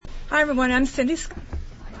Hi, everyone. I'm Cindy.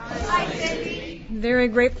 Hi, Cindy. Very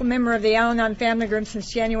grateful member of the Al-Anon family group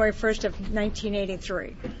since January 1st of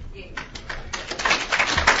 1983.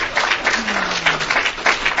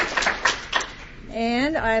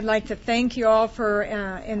 And I'd like to thank you all for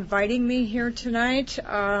inviting me here tonight,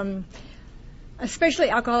 especially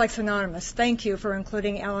Alcoholics Anonymous. Thank you for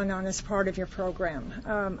including Al-Anon as part of your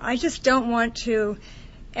program. I just don't want to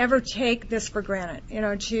ever take this for granted.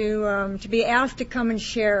 To be asked to come and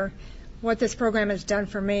share what this program has done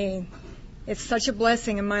for me. It's such a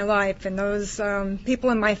blessing in my life and those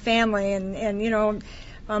people in my family, and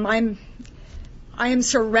I am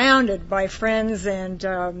surrounded by friends, and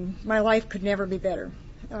my life could never be better.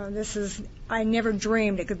 I never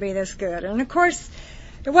dreamed it could be this good. And of course,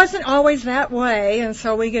 it wasn't always that way, and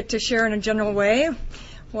so we get to share in a general way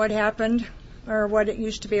what happened, or what it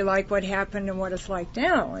used to be like, what happened, and what it's like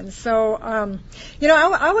now. And so,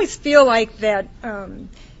 I always feel like that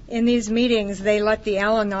in these meetings, they let the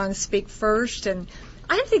Al-Anon speak first, and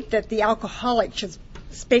I think that the alcoholic should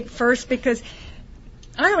speak first because,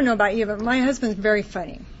 I don't know about you, but my husband's very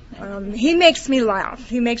funny. He makes me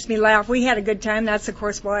laugh. We had a good time. That's, of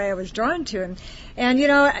course, why I was drawn to him. And,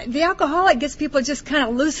 the alcoholic gets people just kind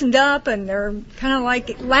of loosened up, and they're kind of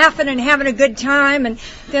like laughing and having a good time, and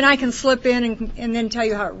then I can slip in and then tell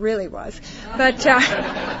you how it really was. But,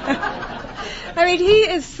 he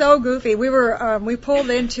is so goofy. We pulled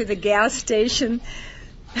into the gas station.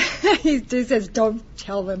 He says, don't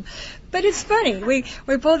tell them. But it's funny. We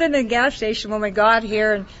pulled into the gas station when we got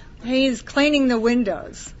here, and he's cleaning the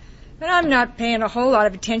windows. And I'm not paying a whole lot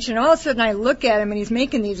of attention. All of a sudden I look at him, and he's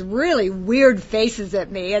making these really weird faces at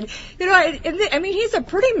me. And, he's a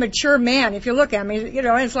pretty mature man if you look at him.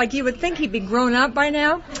 It's like you would think he'd be grown up by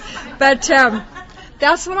now. But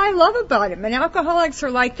that's what I love about him. And alcoholics are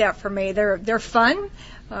like that for me. They're fun.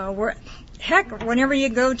 Heck, whenever you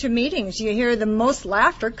go to meetings, you hear the most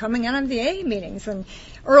laughter coming out of the AA meetings. And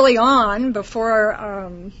early on, before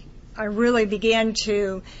I really began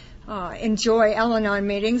to enjoy Al-Anon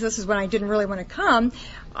meetings, this is when I didn't really want to come,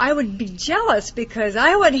 I would be jealous because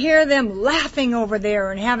I would hear them laughing over there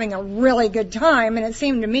and having a really good time, and it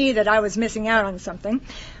seemed to me that I was missing out on something.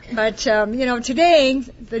 But, today,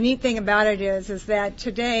 the neat thing about it is that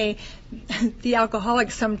today the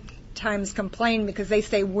alcoholics sometimes complain because they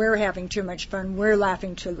say we're having too much fun, we're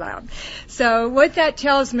laughing too loud. So what that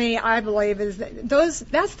tells me, I believe, is that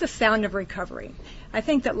that's the sound of recovery. I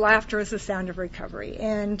think that laughter is the sound of recovery.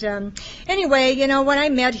 And anyway, when I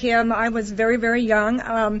met him, I was very, very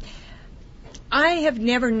young. I have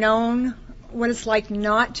never known what it's like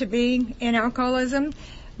not to be in alcoholism.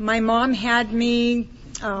 My mom had me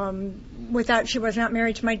she was not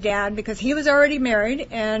married to my dad because he was already married,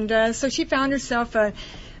 and so she found herself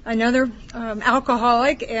another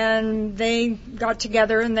alcoholic, and they got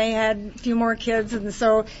together and they had a few more kids. And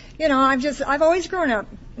so, I've always grown up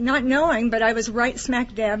not knowing, but I was right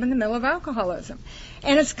smack dab in the middle of alcoholism.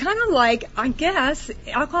 And it's kind of like, I guess,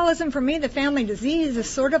 alcoholism for me, the family disease, is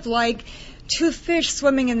sort of like two fish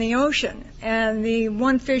swimming in the ocean. And the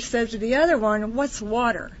one fish says to the other one, what's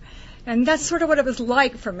water? And that's sort of what it was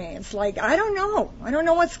like for me. It's like, I don't know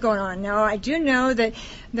what's going on. Now, I do know that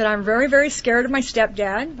I'm very, very scared of my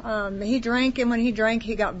stepdad. He drank, and when he drank,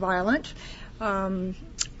 he got violent.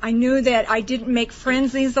 I knew that I didn't make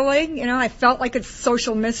friends easily. I felt like a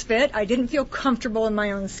social misfit. I didn't feel comfortable in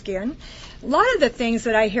my own skin. A lot of the things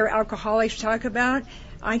that I hear alcoholics talk about,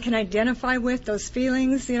 I can identify with those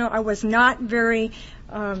feelings. I was not very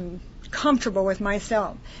comfortable with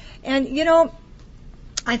myself. And,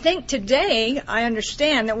 I think today I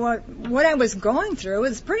understand that what I was going through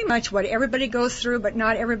is pretty much what everybody goes through, but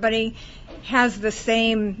not everybody has the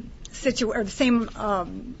same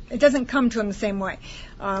it doesn't come to them the same way.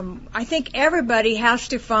 I think everybody has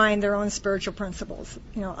to find their own spiritual principles.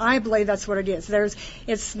 I believe that's what it is.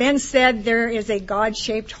 It's been said there is a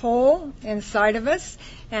God-shaped hole inside of us,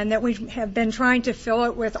 and that we have been trying to fill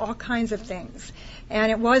it with all kinds of things.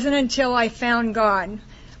 And it wasn't until I found God,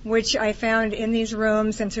 which I found in these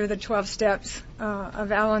rooms and through the 12 steps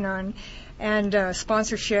of Al-Anon and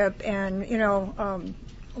sponsorship. And,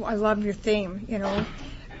 I love your theme,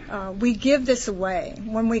 we give this away.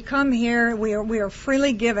 When we come here, we are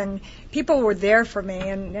freely given. People were there for me,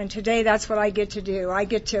 and today that's what I get to do. I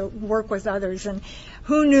get to work with others, and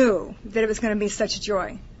who knew that it was going to be such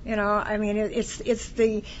joy? It's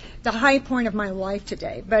the high point of my life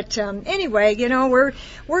today. But anyway,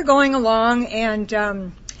 we're going along,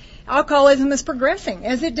 and alcoholism is progressing,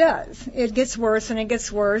 as it does. It gets worse and it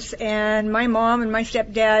gets worse. And my mom and my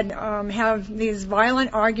stepdad have these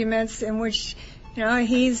violent arguments in which You know,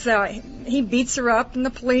 he beats her up, and the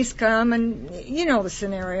police come, and you know the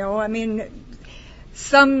scenario. I mean,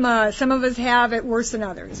 some of us have it worse than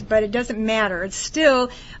others, but it doesn't matter. It's still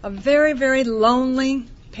a very, very lonely,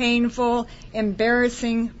 painful,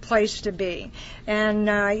 embarrassing place to be. And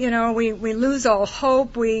you know, we lose all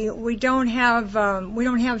hope. We don't have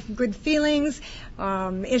good feelings.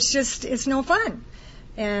 It's no fun.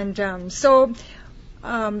 And so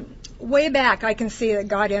way back, I can see that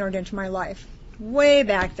God entered into my life. Way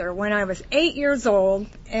back there when I was 8 years old,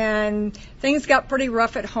 and things got pretty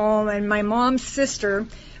rough at home, and my mom's sister,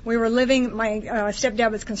 we were living, my stepdad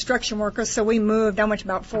was a construction worker, so we moved. I went to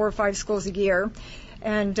about 4 or 5 schools a year.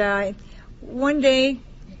 And one day,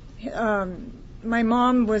 my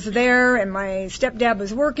mom was there, and my stepdad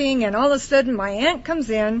was working, and all of a sudden my aunt comes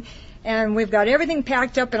in, and we've got everything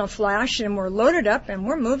packed up in a flash, and we're loaded up, and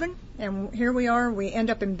we're moving. And here we are, we end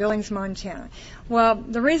up in Billings, Montana. Well,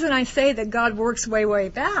 the reason I say that God works way, way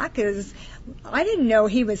back is I didn't know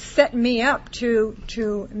He was setting me up to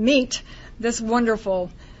meet this wonderful,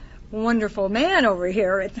 wonderful man over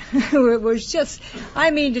here. It was just, I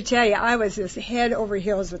mean to tell you, I was just head over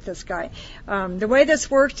heels with this guy. The way this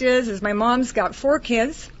worked is my mom's got 4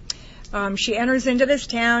 kids. She enters into this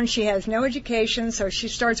town. She has no education, so she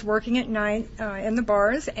starts working at night in the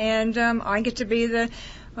bars, and I get to be the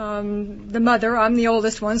mother. I'm the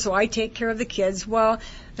oldest one, so I take care of the kids. Well,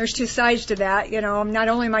 there's 2 sides to that. You know, not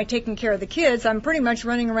only am I taking care of the kids, I'm pretty much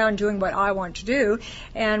running around doing what I want to do.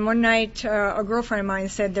 And one night, a girlfriend of mine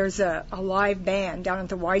said there's a live band down at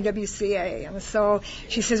the YWCA. And so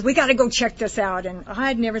she says, we got to go check this out. And I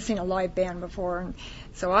had never seen a live band before. And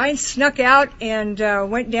so I snuck out and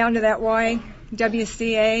went down to that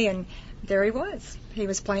YWCA, and there he was. He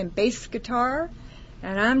was playing bass guitar.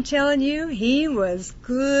 And I'm telling you, he was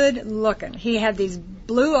good looking. He had these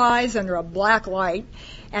blue eyes under a black light,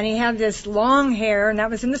 and he had this long hair, and that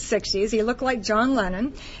was in the 60s. He looked like John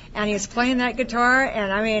Lennon, and he was playing that guitar,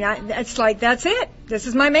 and I mean, it's like, that's it. This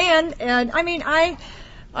is my man. And I mean, I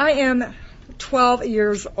am 12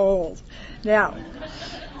 years old. Now,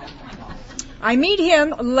 I meet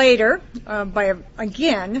him later by,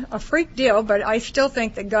 again, a freak deal, but I still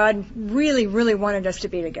think that God really, really wanted us to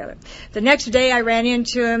be together. The next day I ran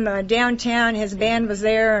into him downtown. His band was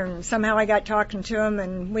there, and somehow I got talking to him,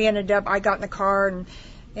 and we ended up, I got in the car,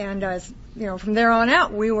 and you know, from there on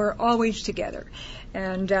out, we were always together.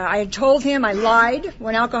 And I had told him I lied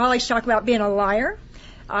when alcoholics talk about being a liar.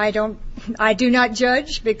 I do not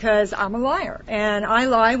judge because I'm a liar, and I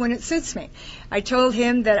lie when it suits me. I told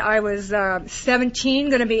him that I was 17,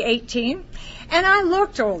 going to be 18, and I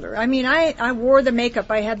looked older. I mean, I wore the makeup,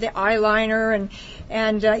 I had the eyeliner,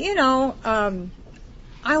 and you know,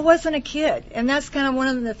 I wasn't a kid, and that's kind of one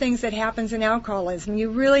of the things that happens in alcoholism.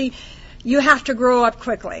 You have to grow up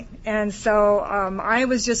quickly, and so I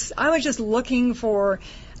was just looking for.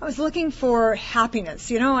 I was looking for happiness,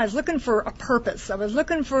 you know. I was looking for a purpose. I was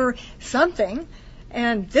looking for something,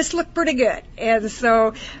 and this looked pretty good. And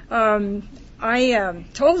so I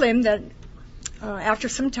told him that after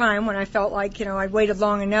some time, when I felt like, you know, I'd waited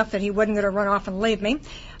long enough that he wasn't going to run off and leave me,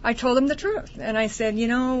 I told him the truth. And I said, you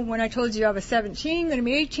know, when I told you I was 17, going to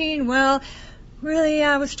be 18, well, really,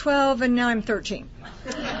 I was 12, and now I'm 13.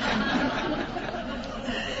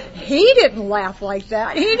 He didn't laugh like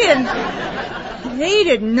that. He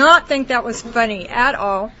did not think that was funny at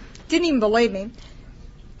all. Didn't even believe me.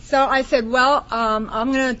 So I said, well,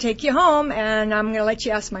 I'm going to take you home, and I'm going to let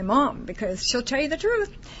you ask my mom, because she'll tell you the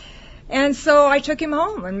truth. And so I took him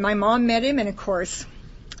home, and my mom met him, and of course,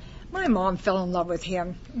 my mom fell in love with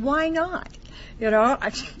him. Why not? You know,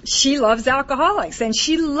 she loves alcoholics, and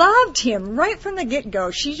she loved him right from the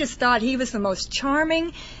get-go. She just thought he was the most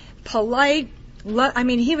charming, polite, I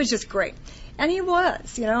mean, he was just great. And he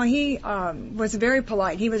was, you know, he was very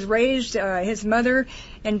polite. He was raised, his mother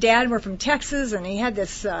and dad were from Texas, and he had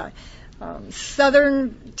this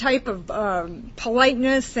southern type of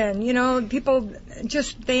politeness, and, you know, people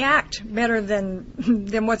just, they act better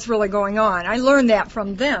than what's really going on. I learned that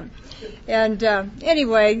from them. And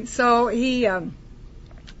anyway, so he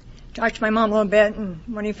talked to my mom a little bit, and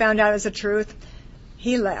when he found out it was the truth,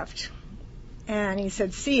 he left. And he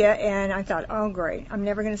said, see ya, and I thought, oh, great, I'm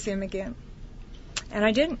never going to see him again. And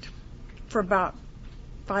I didn't for about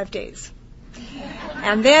 5 days.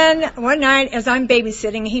 And then one night, as I'm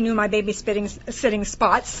babysitting, he knew my babysitting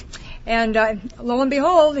spots, and lo and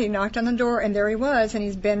behold, he knocked on the door, and there he was, and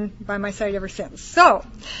he's been by my side ever since. So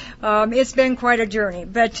it's been quite a journey.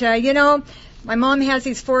 But, you know, my mom has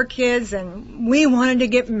these 4 kids, and we wanted to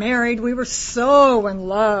get married. We were so in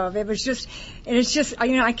love. It's just,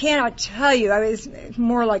 you know, I cannot tell you. I was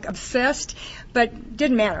more like obsessed. But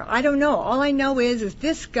didn't matter. I don't know. All I know is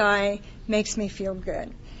this guy makes me feel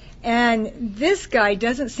good. And this guy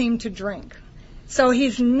doesn't seem to drink. So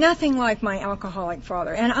he's nothing like my alcoholic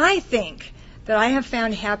father. And I think that I have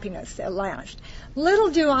found happiness at last. Little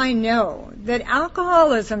do I know that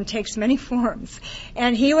alcoholism takes many forms.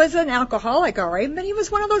 And he was an alcoholic, all right, but he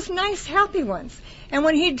was one of those nice, happy ones. And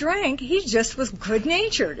when he drank, he just was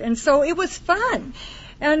good-natured. And so it was fun.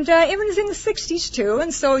 And it was in the 60s, too.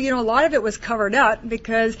 And so, a lot of it was covered up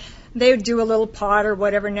because they would do a little pot or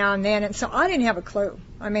whatever now and then. And so I didn't have a clue.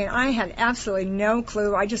 I mean, I had absolutely no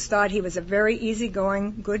clue. I just thought he was a very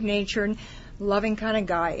easygoing, good-natured, loving kind of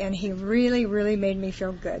guy. And he really, really made me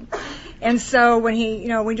feel good. And so when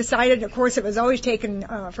we decided, of course, it was always taken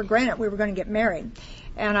for granted we were going to get married.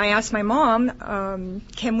 And I asked my mom,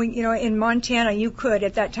 can we, in Montana, you could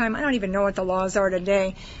at that time. I don't even know what the laws are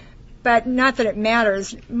today. But not that it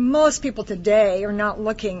matters. Most people today are not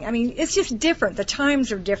looking. I mean, it's just different. The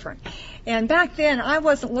times are different. And back then, I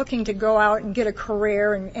wasn't looking to go out and get a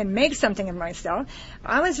career and make something of myself.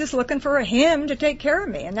 I was just looking for him to take care of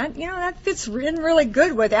me. And that, that fits in really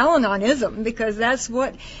good with Al-Anonism, because that's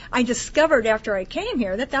what I discovered after I came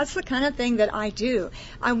here, that's the kind of thing that I do.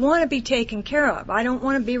 I want to be taken care of. I don't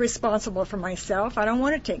want to be responsible for myself. I don't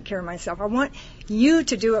want to take care of myself. I want you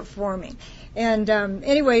to do it for me. And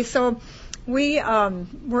anyway, so we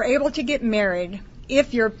were able to get married.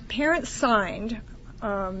 If your parents signed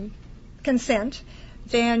consent,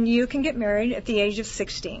 then you can get married at the age of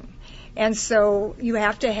 16. And so you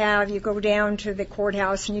have to you go down to the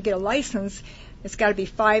courthouse and you get a license. It's got to be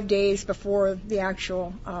 5 days before the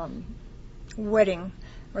actual wedding,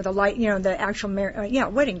 or the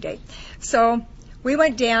actual wedding date. So we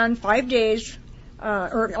went down 5 days,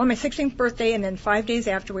 or on my 16th birthday, and then 5 days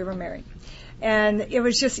after we were married. And it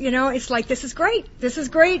was just, it's like, this is great. This is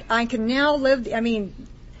great. I can now live, I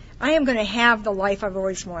am going to have the life I've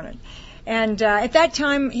always wanted. And at that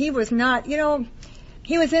time, he was not,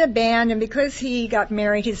 he was in a band, and because he got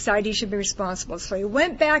married, he decided he should be responsible. So he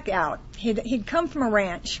went back out. He'd come from a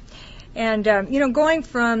ranch. And, going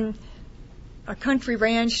from a country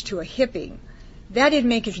ranch to a hippie, that didn't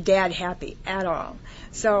make his dad happy at all.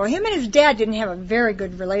 So him and his dad didn't have a very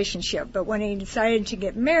good relationship, but when he decided to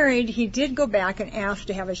get married, he did go back and ask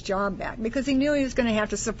to have his job back, because he knew he was going to have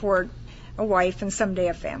to support a wife and someday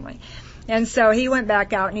a family. And so he went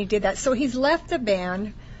back out and he did that. So he's left the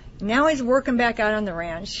band. Now he's working back out on the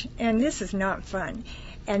ranch, and this is not fun.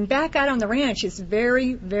 And back out on the ranch is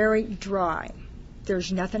very, very dry.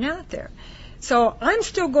 There's nothing out there. So I'm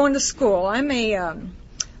still going to school. I'm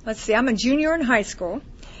a junior in high school.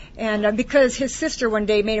 And because his sister one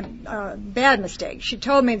day made a bad mistake, she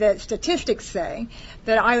told me that statistics say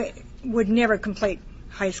that I would never complete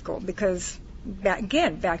high school, because back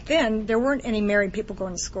then, there weren't any married people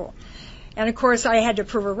going to school. And, of course, I had to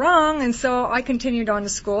prove her wrong, and so I continued on to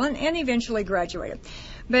school and eventually graduated.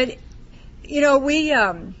 But, we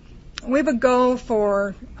would go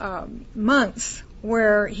for months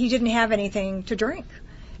where he didn't have anything to drink.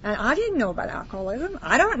 And I didn't know about alcoholism.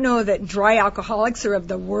 I don't know that dry alcoholics are of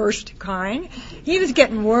the worst kind. He was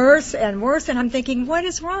getting worse and worse, and I'm thinking, what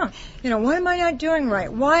is wrong? What am I not doing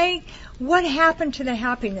right? Why? What happened to the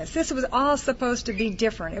happiness? This was all supposed to be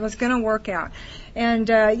different. It was going to work out. And,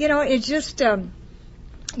 it just,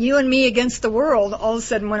 you and me against the world all of a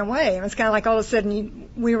sudden went away. It was kind of like all of a sudden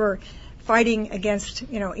we were fighting against,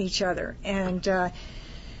 each other. And,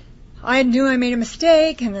 I knew I made a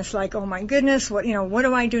mistake, and it's like, oh my goodness, what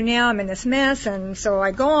do I do now? I'm in this mess. And so I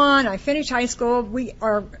go on, I finish high school.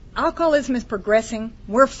 Our alcoholism is progressing.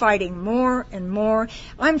 We're fighting more and more.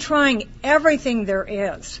 I'm trying everything there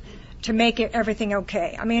is to make everything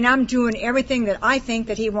okay. I'm doing everything that I think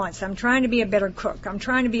that he wants. I'm trying to be a better cook. I'm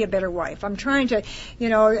trying to be a better wife. I'm trying to,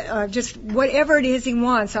 just whatever it is he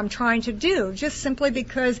wants, I'm trying to do, just simply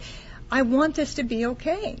because I want this to be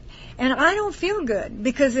okay. And I don't feel good,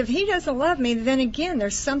 because if he doesn't love me, then again,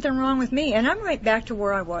 there's something wrong with me. And I'm right back to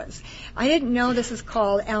where I was. I didn't know this is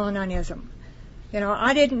called Al-Anonism.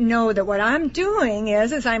 I didn't know that what I'm doing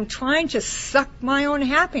is I'm trying to suck my own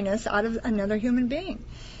happiness out of another human being.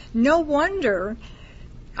 No wonder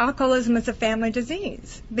alcoholism is a family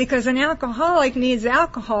disease, because an alcoholic needs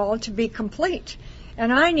alcohol to be complete.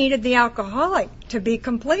 And I needed the alcoholic to be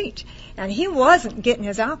complete. And he wasn't getting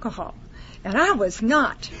his alcohol. And I was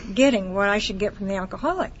not getting what I should get from the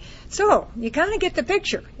alcoholic. So you kind of get the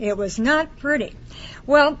picture. It was not pretty.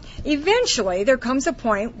 Well, eventually there comes a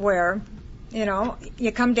point where,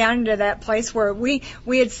 you come down to that place where we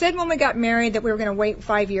had said when we got married that we were going to wait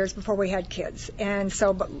 5 years before we had kids. And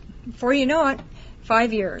so, but before you know it,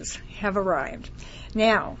 5 years have arrived.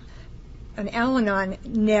 Now, an Al-Anon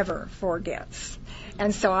never forgets.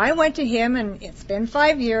 And so I went to him, and it's been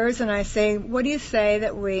 5 years, and I say, what do you say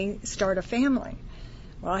that we start a family?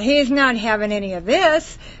 Well, he's not having any of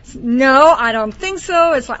this. No, I don't think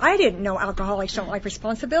so. It's like, I didn't know alcoholics don't like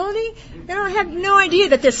responsibility. I have no idea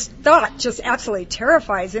that this thought just absolutely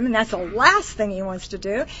terrifies him, and that's the last thing he wants to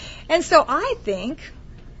do. And so I think,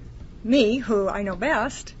 me, who I know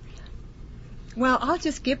best, well, I'll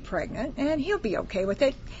just get pregnant, and he'll be okay with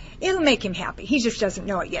it. It'll make him happy. He just doesn't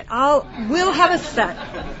know it yet. We'll have a son.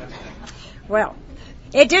 Well,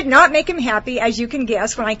 it did not make him happy, as you can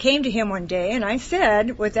guess, when I came to him one day and I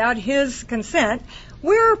said, without his consent,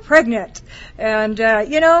 we're pregnant. And,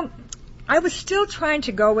 I was still trying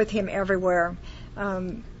to go with him everywhere.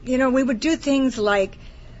 We would do things like,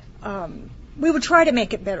 we would try to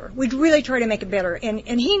make it better. We'd really try to make it better. And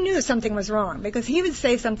he knew something was wrong, because he would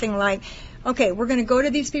say something like, okay, we're going to go to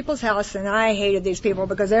these people's house, and I hated these people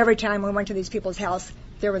because every time we went to these people's house,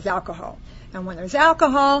 there was alcohol. And when there's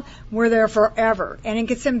alcohol, we're there forever. And it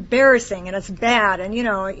gets embarrassing, and it's bad, and you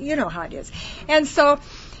know how it is. And so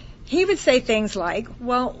he would say things like,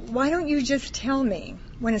 well, why don't you just tell me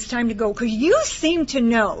when it's time to go? Because you seem to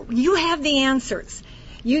know. You have the answers.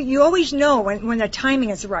 You always know when the timing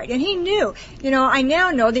is right. And he knew. I now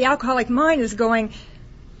know the alcoholic mind is going,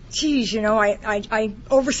 geez, I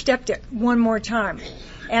overstepped it one more time.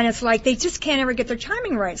 And it's like they just can't ever get their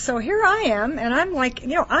timing right. So here I am, and I'm like,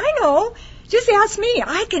 I know. Just ask me.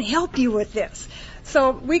 I can help you with this.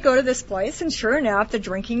 So we go to this place, and sure enough, the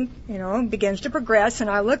drinking, begins to progress. And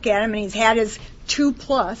I look at him, and he's had his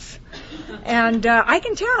 2+. And I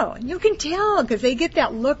can tell. You can tell, because they get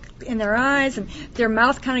that look in their eyes, and their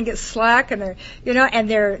mouth kind of gets slack, and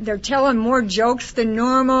they're telling more jokes than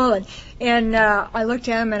normal. And I looked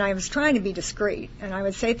at him, and I was trying to be discreet, and I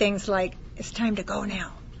would say things like, "It's time to go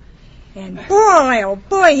now." And boy, oh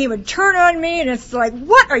boy, he would turn on me, and it's like,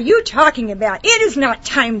 what are you talking about? It is not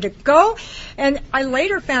time to go. And I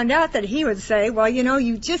later found out that he would say, well,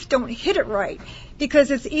 you just don't hit it right,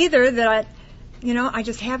 because it's either that I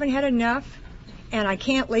just haven't had enough, and I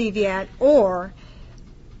can't leave yet, or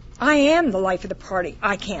I am the life of the party.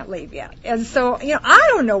 I can't leave yet. And so, I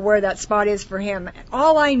don't know where that spot is for him.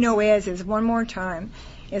 All I know is one more time,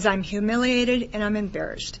 is I'm humiliated and I'm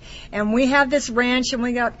embarrassed. And we have this ranch, and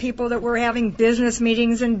we got people that we're having business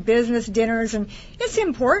meetings and business dinners, and it's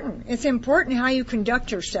important. It's important how you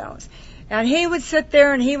conduct yourselves. And he would sit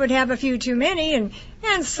there, and he would have a few too many, and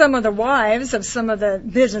some of the wives of some of the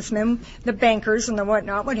businessmen, the bankers and the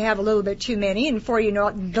whatnot, would have a little bit too many, and before you know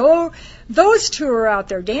it, those two are out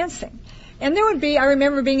there dancing. And there would be, I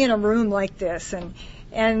remember being in a room like this,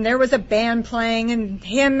 and there was a band playing, and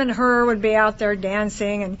him and her would be out there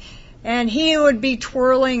dancing, and he would be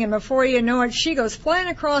twirling, and before you know it, she goes flying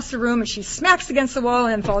across the room, and she smacks against the wall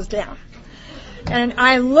and falls down. And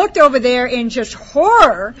I looked over there in just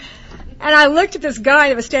horror, and I looked at this guy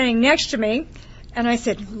that was standing next to me, and I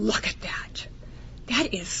said, look at that.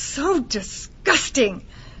 That is so disgusting.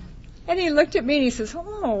 And he looked at me, and he says,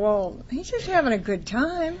 oh, well, he's just having a good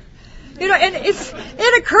time. And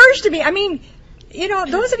it occurs to me,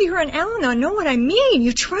 those of you who are in Al-Anon know what I mean.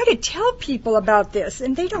 You try to tell people about this,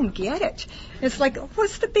 and they don't get it. It's like,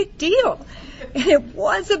 what's the big deal? And it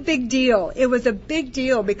was a big deal. It was a big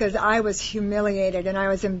deal because I was humiliated, and I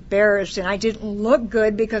was embarrassed, and I didn't look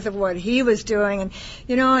good because of what he was doing. And,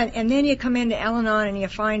 and then you come into Al-Anon, and you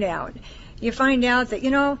find out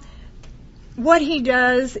that, what he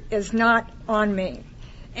does is not on me,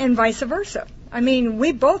 and vice versa.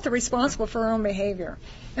 We both are responsible for our own behavior.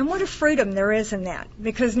 And what a freedom there is in that,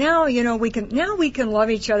 because now we can love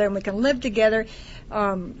each other, and we can live together.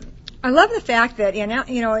 I love the fact that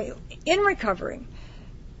in recovery,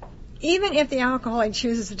 even if the alcoholic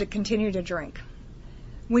chooses to continue to drink,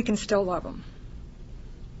 we can still love him.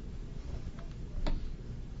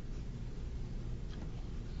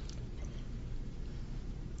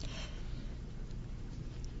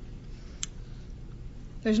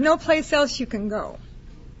 There's no place else you can go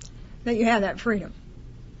that you have that freedom.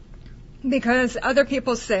 Because other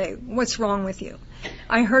people say, what's wrong with you?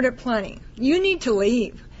 I heard it plenty. You need to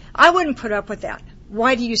leave. I wouldn't put up with that.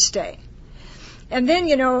 Why do you stay? And then,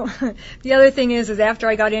 the other thing is after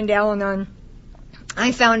I got into Al-Anon,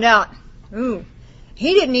 I found out,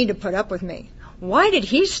 he didn't need to put up with me. Why did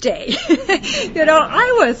he stay?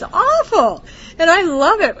 I was awful. And I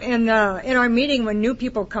love it in our meeting when new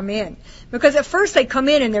people come in. Because at first they come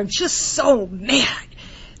in and they're just so mad.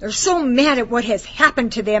 They're so mad at what has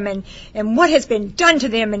happened to them and what has been done to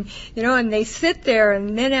them. And, and they sit there,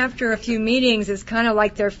 and then after a few meetings, it's kind of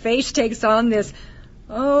like their face takes on this,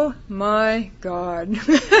 Oh my God.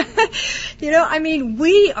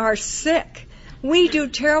 We are sick. We do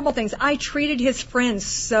terrible things. I treated his friends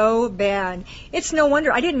so bad. It's no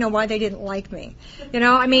wonder. I didn't know why they didn't like me.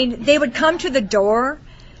 They would come to the door.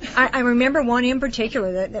 I remember one in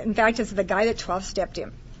particular that in fact, it's the guy that 12-stepped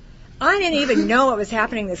him. I didn't even know what was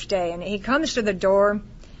happening this day. And he comes to the door,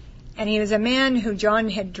 and he was a man who John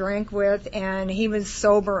had drank with, and he was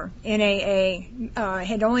sober in AA,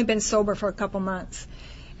 had only been sober for a couple months.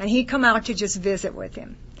 And he'd come out to just visit with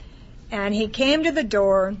him. And he came to the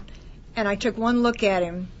door, and I took one look at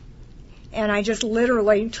him, and I just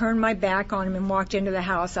literally turned my back on him and walked into the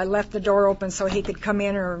house. I left the door open so he could come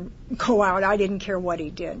in or go out. I didn't care what he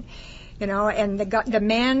did. And the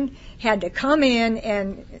man had to come in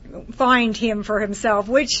and find him for himself,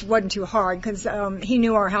 which wasn't too hard because he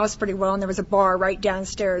knew our house pretty well, and there was a bar right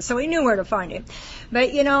downstairs, so he knew where to find him. But,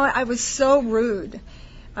 I was so rude.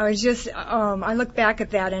 I was just, I look back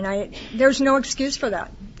at that, and there's no excuse for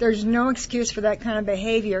that. There's no excuse for that kind of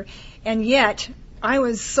behavior. And yet, I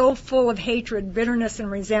was so full of hatred, bitterness, and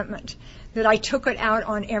resentment that I took it out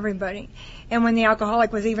on everybody. And when the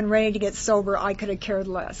alcoholic was even ready to get sober, I could have cared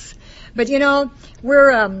less. But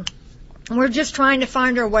we're just trying to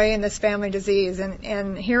find our way in this family disease,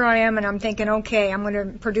 and here I am, and I'm thinking, okay, I'm going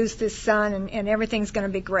to produce this son, and everything's going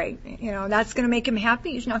to be great. That's going to make him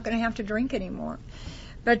happy. He's not going to have to drink anymore.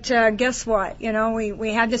 But guess what?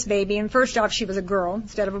 We had this baby, and first off, she was a girl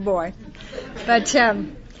instead of a boy. But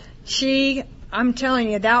I'm telling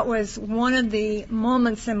you, that was one of the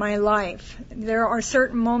moments in my life. There are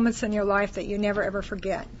certain moments in your life that you never ever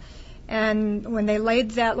forget. And when they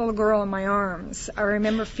laid that little girl in my arms, I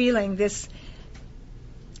remember feeling this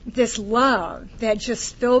love that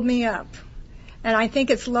just filled me up. And I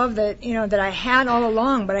think it's love that, that I had all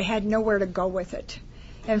along, but I had nowhere to go with it.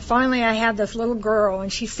 And finally I had this little girl,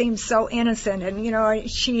 and she seemed so innocent,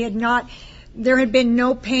 and, there had been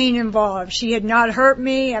no pain involved. She had not hurt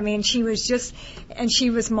me. She was she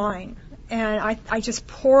was mine. And I just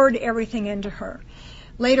poured everything into her.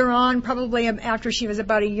 Later on, probably after she was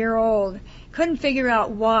about a year old, couldn't figure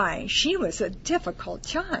out why. She was a difficult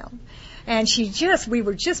child. And we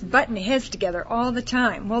were just butting heads together all the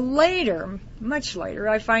time. Well, later, much later,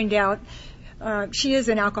 I find out she is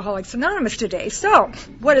in Alcoholics Anonymous today. So,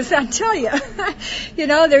 what does that tell you?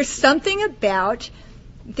 There's something about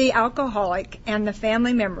the alcoholic and the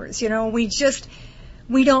family members.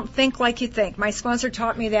 We don't think like you think. My sponsor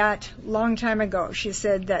taught me that a long time ago. She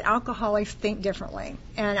said that alcoholics think differently.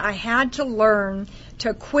 And I had to learn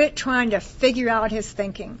to quit trying to figure out his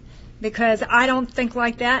thinking, because I don't think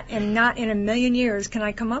like that, and not in a million years can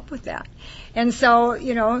I come up with that. And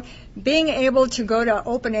so, being able to go to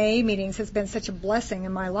open AA meetings has been such a blessing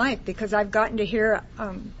in my life, because I've gotten to hear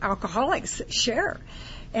alcoholics share.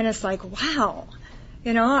 And it's like, wow.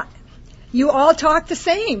 You all talk the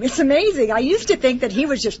same. It's amazing. I used to think that he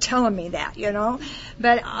was just telling me that,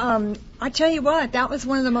 But I tell you what, that was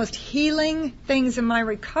one of the most healing things in my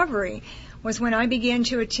recovery, was when I began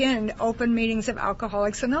to attend open meetings of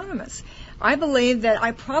Alcoholics Anonymous. I believe that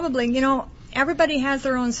I probably, everybody has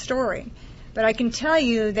their own story. But I can tell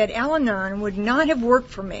you that Al-Anon would not have worked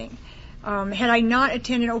for me had I not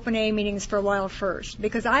attended open AA meetings for a while first,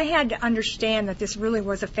 because I had to understand that this really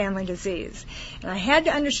was a family disease. And I had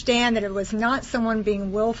to understand that it was not someone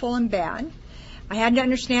being willful and bad. I had to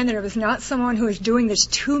understand that it was not someone who was doing this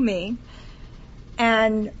to me.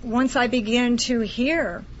 And once I began to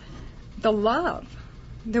hear the love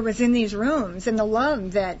that was in these rooms, and the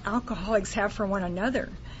love that alcoholics have for one another,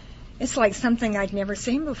 it's like something I'd never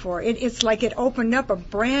seen before. It's like it opened up a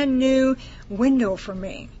brand new window for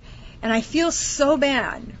me. And I feel so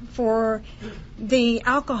bad for the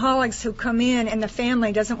alcoholics who come in and the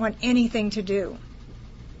family doesn't want anything to do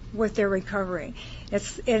with their recovery.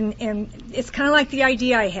 It's kind of like the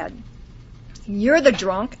idea I had. You're the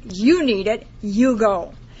drunk. You need it. You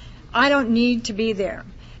go. I don't need to be there.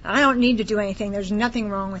 I don't need to do anything. There's nothing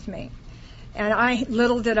wrong with me. And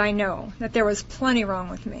little did I know that there was plenty wrong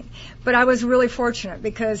with me. But I was really fortunate,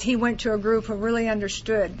 because he went to a group who really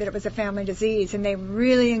understood that it was a family disease, and they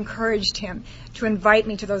really encouraged him to invite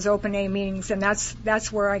me to those open AA meetings, and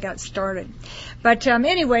that's where I got started. But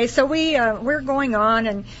anyway, so we're going on,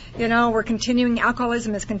 and we're continuing.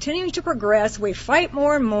 Alcoholism is continuing to progress. We fight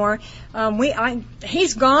more and more.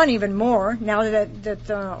 He's gone even more now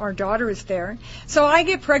that our daughter is there. So I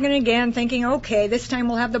get pregnant again, thinking, okay, this time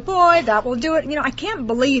we'll have the boy. That will do it. I can't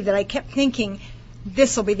believe that I kept thinking,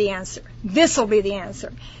 this will be the answer. This will be the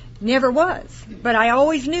answer. Never was. But I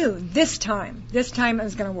always knew this time it was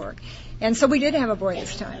going to work. And so we did have a boy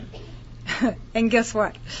this time. And guess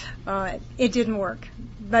what? It didn't work.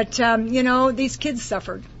 But, these kids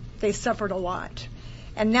suffered. They suffered a lot.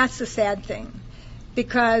 And that's the sad thing.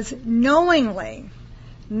 Because knowingly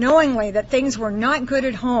that things were not good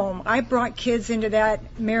at home, I brought kids into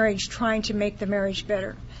that marriage trying to make the marriage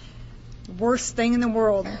better. Worst thing in the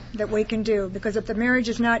world that we can do, because if the marriage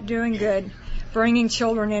is not doing good, bringing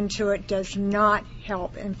children into it does not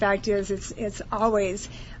help. In fact, it's always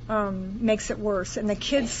makes it worse, and the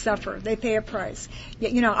kids suffer. They pay a price.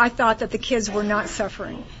 Yet, I thought that the kids were not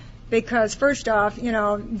suffering, because first off,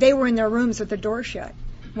 they were in their rooms with the door shut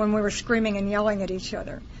when we were screaming and yelling at each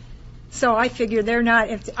other. So I figured they're not,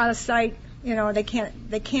 if out of sight, they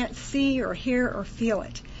can't see or hear or feel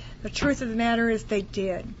it. The truth of the matter is they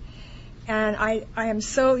did. And I am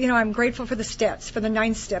so, I'm grateful for the steps, for the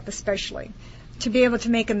 9th step especially, to be able to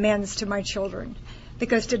make amends to my children.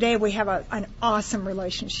 Because today we have an awesome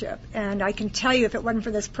relationship. And I can tell you, if it wasn't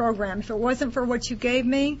for this program, if it wasn't for what you gave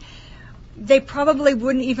me, they probably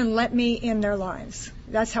wouldn't even let me in their lives.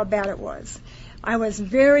 That's how bad it was. I was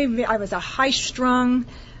a high-strung,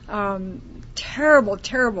 terrible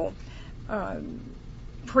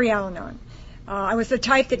pre-Al-Anon. I was the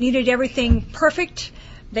type that needed everything perfect.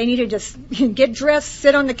 They needed to get dressed,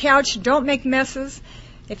 sit on the couch, don't make messes.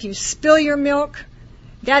 If you spill your milk,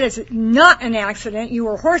 that is not an accident. You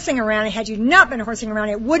were horsing around, and had you not been horsing around,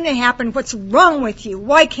 it wouldn't have happened. What's wrong with you?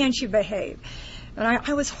 Why can't you behave? And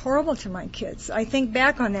I was horrible to my kids. I think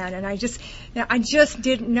back on that, and I just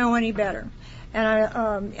didn't know any better. And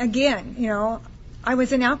I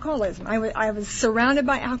was in alcoholism. I was surrounded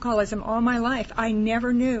by alcoholism all my life. I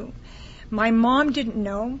never knew. My mom didn't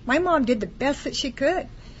know. My mom did the best that she could,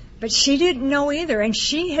 but she didn't know either. And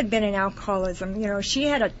she had been in alcoholism. She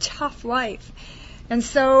had a tough life. And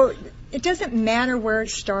so it doesn't matter where it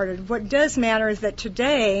started. What does matter is that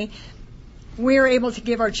today we're able to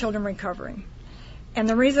give our children recovery. And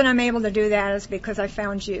the reason I'm able to do that is because I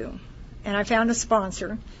found you. And I found a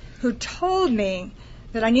sponsor who told me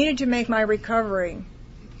that I needed to make my recovery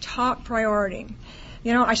top priority.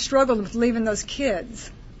 I struggled with leaving those kids,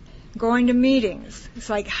 going to meetings. It's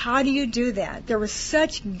like, how do you do that? There was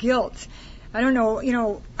such guilt. I don't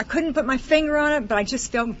know, I couldn't put my finger on it, but I just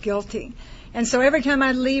felt guilty. And so every time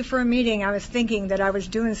I'd leave for a meeting, I was thinking that I was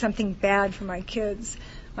doing something bad for my kids.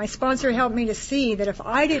 My sponsor helped me to see that if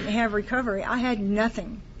I didn't have recovery, I had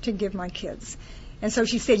nothing to give my kids. And so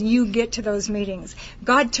she said, you get to those meetings.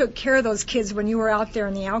 God took care of those kids when you were out there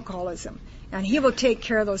in the alcoholism. And He will take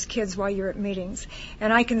care of those kids while you're at meetings.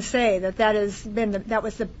 And I can say that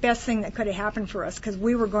was the best thing that could have happened for us, because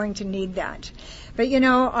we were going to need that. But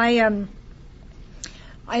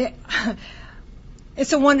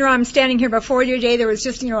it's a wonder I'm standing here before you today. There was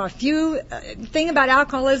just, a few thing about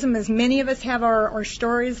alcoholism, as many of us have our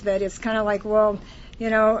stories, that it's kind of like, well,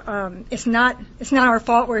 it's not our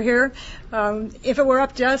fault we're here. If it were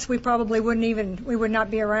up to us, we would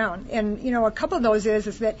not be around. And, a couple of those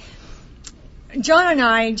is that John and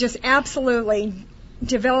I just absolutely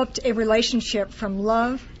developed a relationship from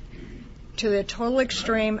love to the total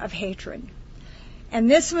extreme of hatred. And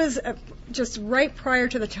this was just right prior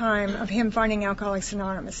to the time of him finding Alcoholics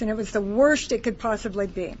Anonymous, and it was the worst it could possibly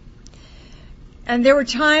be. And there were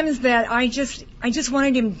times that I just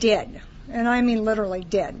wanted him dead, and I mean literally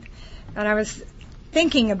dead. And I was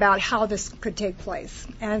thinking about how this could take place.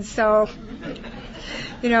 And so,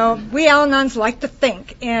 we Al-Anons like to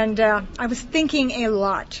think, and I was thinking a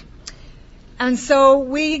lot. And so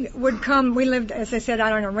we lived, as I said,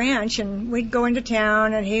 out on a ranch, and we'd go into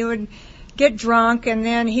town, and he would get drunk, and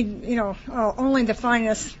then he'd, only the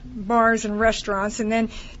finest bars and restaurants, and then,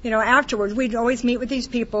 afterwards, we'd always meet with these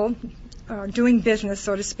people, doing business,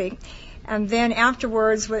 so to speak. And then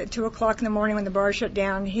afterwards, at 2:00 in the morning when the bar shut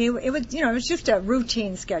down, it was just a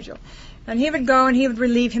routine schedule. And he would go and he would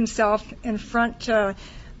relieve himself in front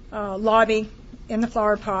lobby in the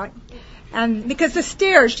flower pot. And because the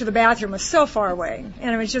stairs to the bathroom was so far away,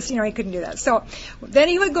 and it was just, he couldn't do that. So then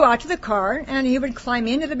he would go out to the car, and he would climb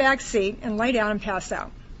into the back seat and lay down and pass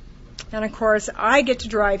out. And, of course, I get to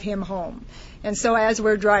drive him home. And so as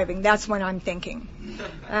we're driving, that's when I'm thinking.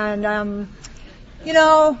 And,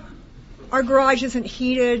 our garage isn't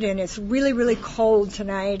heated, and it's really, really cold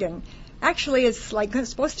tonight. And actually, it's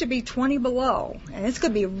supposed to be 20 below, and it's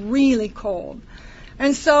going to be really cold.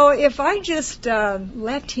 And so if I just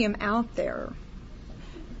left him out there,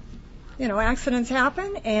 accidents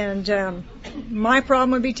happen, and my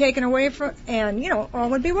problem would be taken away and all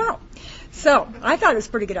would be well. So I thought it was a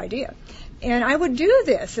pretty good idea. And I would do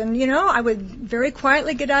this, and, I would very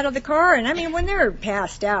quietly get out of the car. And, when they're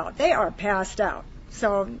passed out, they are passed out.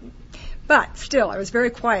 So, But still, I was very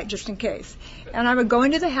quiet just in case. And I would go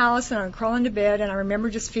into the house and I would crawl into bed, and I remember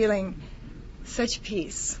just feeling such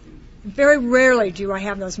peace. Very rarely do I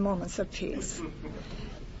have those moments of peace.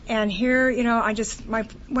 And here, when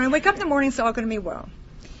I wake up in the morning, it's all going to be well.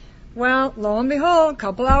 Well, lo and behold, a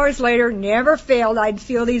couple hours later, never failed, I'd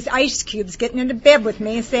feel these ice cubes getting into bed with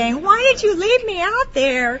me saying, why did you leave me out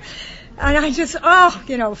there? And I just,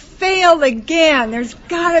 failed again. There's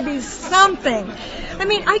got to be something. I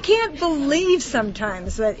mean, I can't believe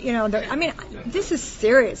sometimes that, this is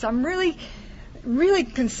serious. I'm really, really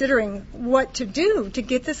considering what to do to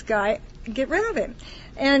get this guy, get rid of him.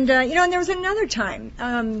 And, and there was another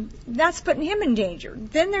time. That's putting him in danger.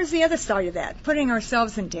 Then there's the other side of that, putting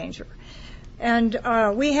ourselves in danger. And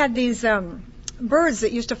we had these birds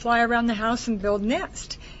that used to fly around the house and build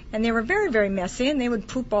nests. And they were very, very messy, and they would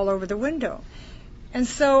poop all over the window. And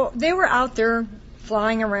so they were out there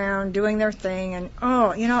flying around, doing their thing. And,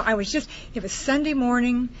 it was Sunday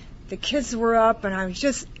morning. The kids were up, and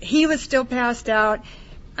he was still passed out.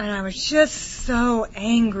 And I was just so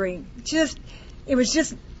angry. It was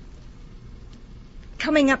just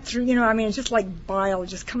coming up through, it's just like bile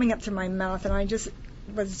just coming up through my mouth. And I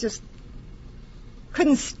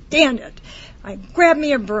couldn't stand it. I grabbed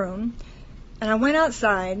me a broom. And I went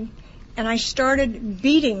outside, and I started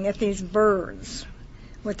beating at these birds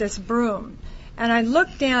with this broom. And I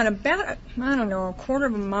looked down about, a quarter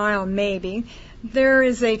of a mile maybe. There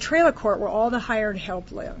is a trailer court where all the hired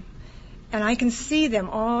help live. And I can see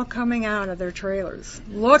them all coming out of their trailers,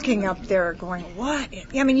 looking up there, going, what?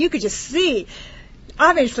 You could just see.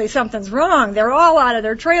 Obviously something's wrong. They're all out of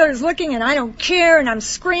their trailers looking, and I don't care, and I'm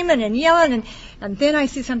screaming and yelling. And then I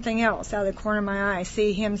see something else out of the corner of my eye. I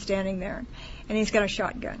see him standing there. And he's got a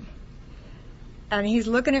shotgun. And he's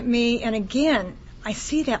looking at me, and again, I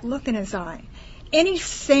see that look in his eye. Any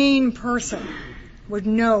sane person would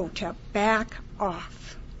know to back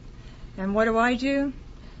off. And what do?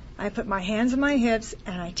 I put my hands on my hips,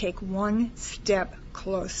 and I take one step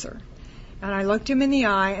closer. And I looked him in the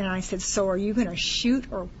eye, and I said, so are you going to shoot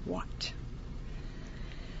or what?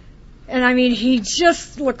 And he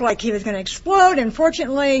just looked like he was going to explode, and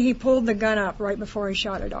fortunately, he pulled the gun up right before he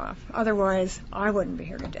shot it off. Otherwise, I wouldn't be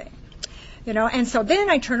here today. And so then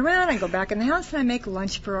I turn around, I go back in the house, and I make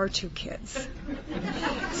lunch for our 2 kids.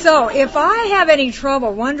 So if I have any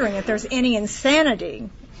trouble wondering if there's any insanity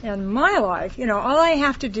in my life, all I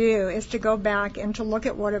have to do is to go back and to look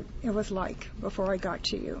at what it was like before I got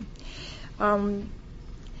to you.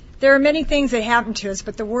 There are many things that happened to us,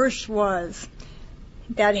 but the worst was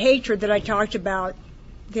that hatred that I talked about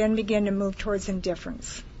then began to move towards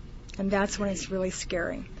indifference. And that's when it's really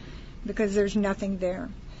scary, because there's nothing there.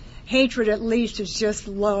 Hatred, at least, is just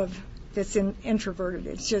love that's introverted.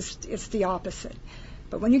 It's the opposite.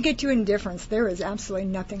 But when you get to indifference, there is absolutely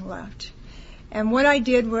nothing left. And what I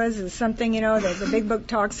did is something, that the big book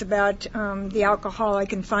talks about, the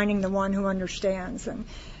alcoholic and finding the one who understands. And,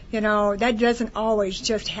 that doesn't always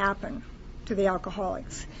just happen to the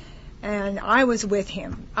alcoholics. And I was with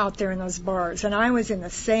him out there in those bars, and I was in the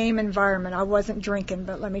same environment. I wasn't drinking,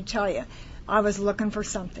 but let me tell you, I was looking for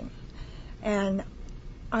something. And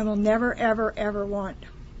I will never, ever, ever want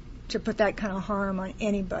to put that kind of harm on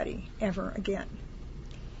anybody ever again.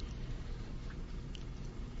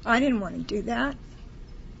 I didn't want to do that.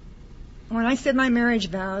 When I said my marriage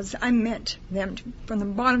vows, I meant them from the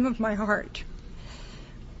bottom of my heart.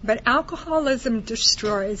 But alcoholism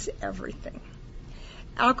destroys everything.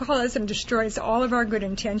 Alcoholism destroys all of our good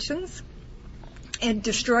intentions. It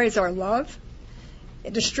destroys our love.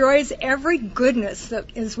 It destroys every goodness that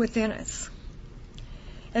is within us.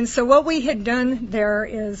 And so what we had done there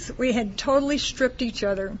is we had totally stripped each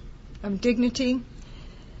other of dignity.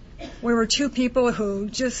 We were 2 people who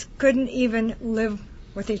just couldn't even live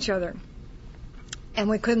with each other. And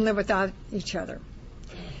we couldn't live without each other.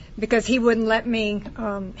 Because he wouldn't let me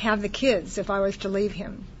have the kids if I was to leave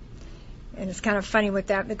him. And it's kind of funny with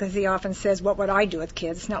that, because he often says, what would I do with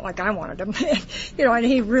kids? It's not like I wanted them. And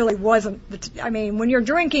he really wasn't. When you're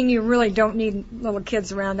drinking, you really don't need little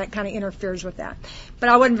kids around. That kind of interferes with that. But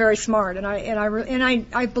I wasn't very smart, and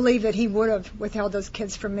I believe that he would have withheld those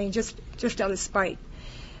kids from me just out of spite.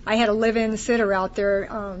 I had a live-in sitter out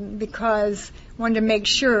there because I wanted to make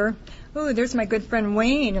sure. Oh, there's my good friend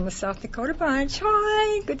Wayne in the South Dakota Bunch.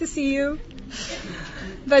 Hi, good to see you.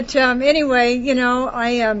 But anyway,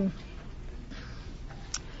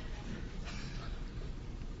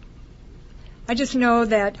 I just know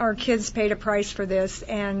that our kids paid a price for this,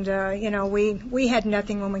 and, we had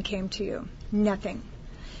nothing when we came to you. Nothing.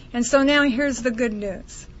 And so now here's the good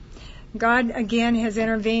news. God again has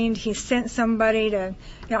intervened. He sent somebody to,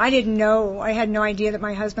 I didn't know, I had no idea that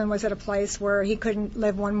my husband was at a place where he couldn't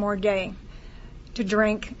live one more day to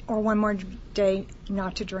drink or one more day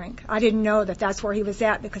not to drink. I didn't know that that's where he was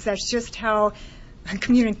at, because that's just how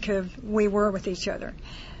communicative we were with each other.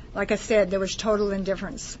 Like I said, there was total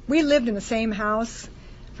indifference. We lived in the same house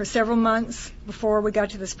for several months before we got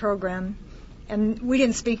to this program, and we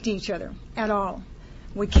didn't speak to each other at all.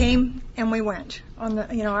 We came and we went.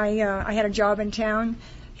 I had a job in town.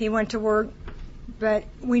 He went to work, but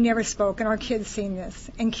we never spoke, and our kids seen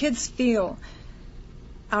this. And kids feel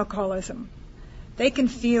alcoholism. They can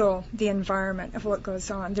feel the environment of what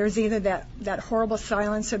goes on. There's either that horrible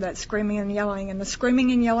silence or that screaming and yelling, and the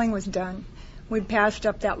screaming and yelling was done. We'd passed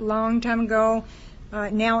up that long time ago.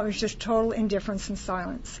 Now it was just total indifference and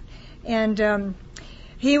silence. And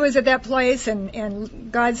he was at that place,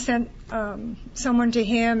 and God sent someone to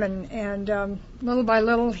him, and little by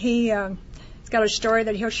little he's got a story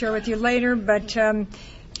that he'll share with you later, but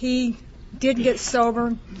he did get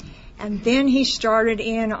sober, and then he started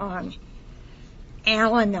in on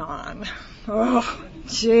Al-Anon. Oh,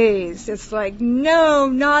 jeez. It's like, no,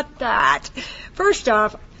 not that. First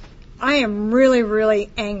off, I am really,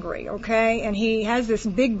 really angry, okay? And he has this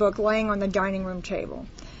big book laying on the dining room table.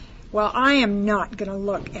 Well, I am not going to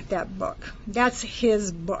look at that book. That's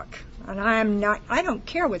his book. And I don't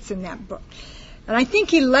care what's in that book. And I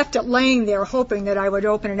think he left it laying there hoping that I would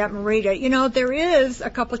open it up and read it. There is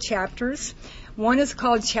a couple chapters. One is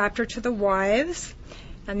called Chapter to the Wives,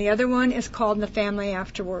 and the other one is called The Family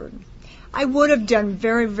Afterward. I would have done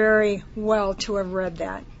very, very well to have read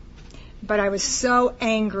that. But I was so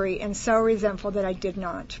angry and so resentful that I did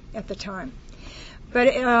not at the time.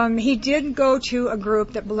 But he did go to a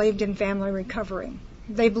group that believed in family recovery.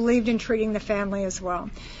 They believed in treating the family as well.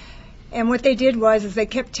 And what they did was they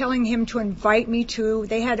kept telling him to invite me to,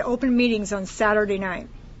 they had open meetings on Saturday night.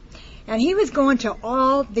 And he was going to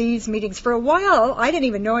all these meetings. For a while, I didn't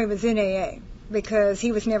even know he was in AA because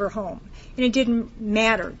he was never home. And it didn't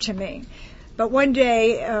matter to me. But one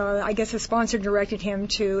day, I guess a sponsor directed him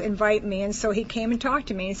to invite me, and so he came and talked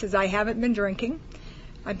to me. He says, I haven't been drinking.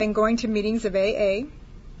 I've been going to meetings of AA.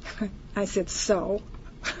 I said, so?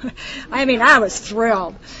 I was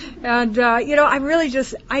thrilled. And,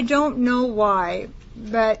 I don't know why,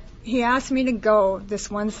 but he asked me to go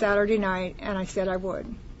this one Saturday night, and I said I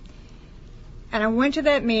would. And I went to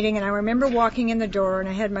that meeting, and I remember walking in the door, and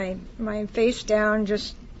I had my face down,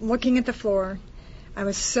 just looking at the floor. I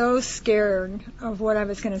was so scared of what I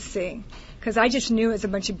was going to see, because I just knew it was a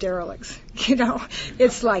bunch of derelicts.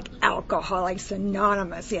 It's like Alcoholics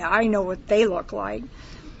Anonymous. Yeah, I know what they look like.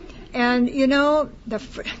 And,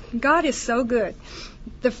 God is so good.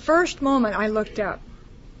 The first moment I looked up,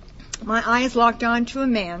 my eyes locked on to a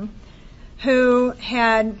man who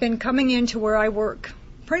had been coming into where I work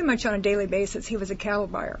pretty much on a daily basis. He was a cattle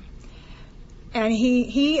buyer. And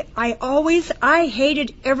I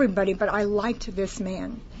hated everybody, but I liked this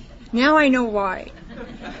man. Now I know why.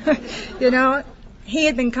 He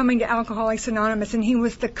had been coming to Alcoholics Anonymous, and he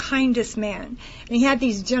was the kindest man. And he had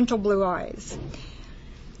these gentle blue eyes.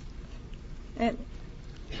 And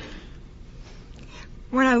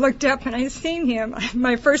when I looked up and I seen him,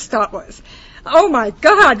 my first thought was, oh my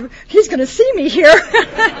God, he's going to see me here.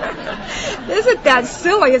 Isn't that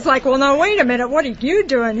silly? It's like, well, no, wait a minute, what are you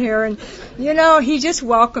doing here? And, he just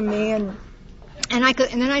welcomed me, and then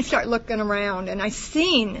I start looking around, and I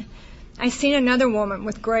seen another woman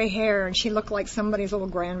with gray hair, and she looked like somebody's little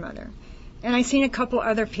grandmother. And I seen a couple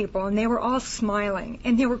other people, and they were all smiling,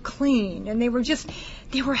 and they were clean, and they were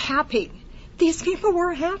happy. These people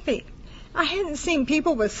were happy. I hadn't seen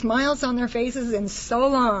people with smiles on their faces in so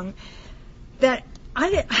long that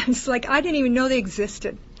it's like I didn't even know they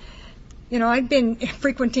existed. I've been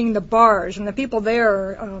frequenting the bars, and the people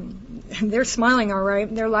there, they're smiling all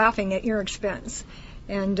right. They're laughing at your expense.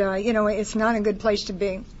 And, it's not a good place to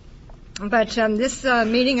be. But this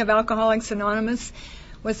meeting of Alcoholics Anonymous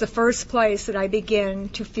was the first place that I began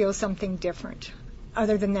to feel something different,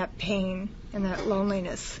 other than that pain and that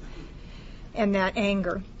loneliness and that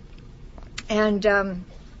anger. And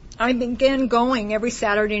I began going every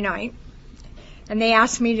Saturday night. And they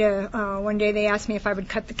asked me one day they asked me if I would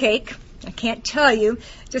cut the cake. I can't tell you.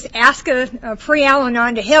 Just ask a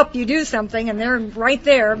pre-Al-Anon to help you do something, and they're right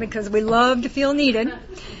there because we love to feel needed.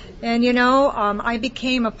 And, I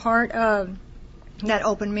became a part of that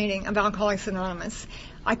open meeting of Alcoholics Anonymous.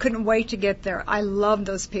 I couldn't wait to get there. I love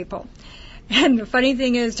those people. And the funny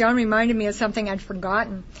thing is, John reminded me of something I'd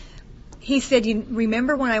forgotten. He said, you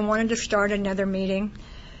remember when I wanted to start another meeting?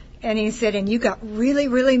 And he said, and you got really,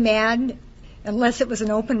 really mad unless it was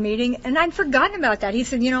an open meeting. And I'd forgotten about that. He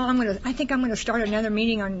said, I think I'm going to start another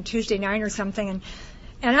meeting on Tuesday night or something.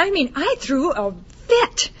 And I threw a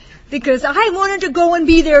fit because I wanted to go and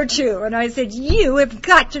be there too. And I said, you have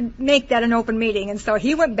got to make that an open meeting. And so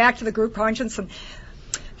he went back to the group conscience and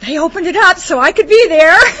they opened it up so I could be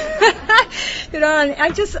there. And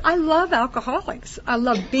I love alcoholics. I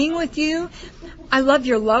love being with you. I love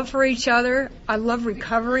your love for each other. I love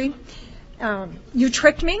recovery. You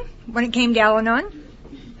tricked me when it came to Al-Anon.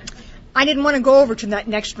 I didn't want to go over to that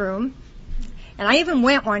next room. And I even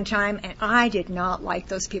went one time, and I did not like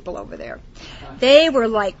those people over there. They were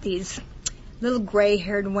like these little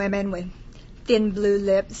gray-haired women with thin blue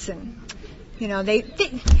lips, and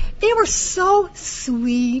they were so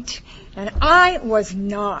sweet, and I was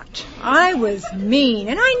not. I was mean,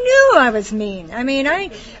 and I knew I was mean.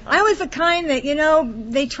 I was the kind that,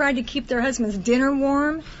 they tried to keep their husband's dinner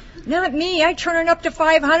warm. Not me. I turn it up to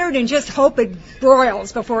 500 and just hope it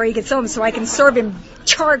broils before he gets home so I can serve him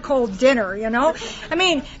charcoal dinner, and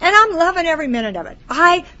I'm loving every minute of it.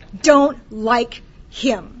 I don't like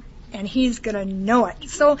him, and he's going to know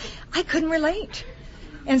it. So I couldn't relate.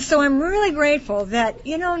 And so I'm really grateful that,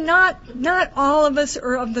 not all of us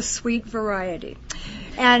are of the sweet variety.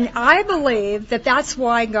 And I believe that that's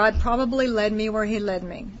why God probably led me where he led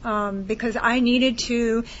me. Because I needed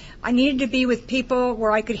to be with people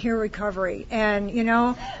where I could hear recovery. And,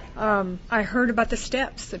 I heard about the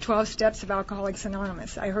steps, the 12 steps of Alcoholics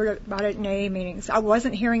Anonymous. I heard about it in AA meetings. I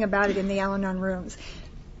wasn't hearing about it in the Al-Anon rooms.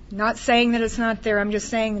 Not saying that it's not there. I'm just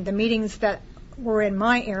saying the meetings that were in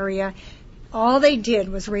my area, all they did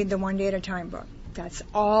was read the One Day at a Time book. That's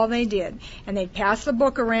all they did. And they'd pass the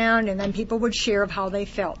book around, and then people would share of how they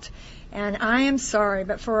felt. And I am sorry,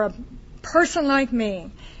 but for a person like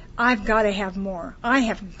me, I've got to have more. I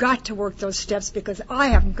have got to work those steps because I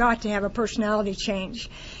have got to have a personality change.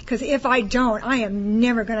 Because if I don't, I am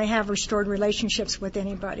never going to have restored relationships with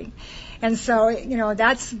anybody. And so,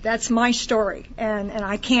 that's my story, and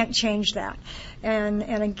I can't change that. And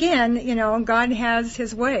again, God has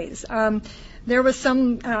his ways. There was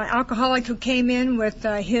some alcoholic who came in with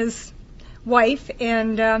his wife,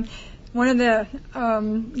 and one of the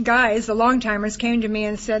guys, the long-timers, came to me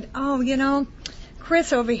and said,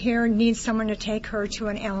 Chris over here needs someone to take her to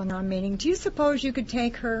an Al-Anon meeting. Do you suppose you could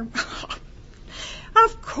take her?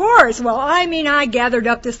 Of course. Well, I gathered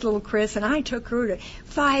up this little Chris, and I took her to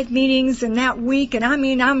 5 meetings in that week, and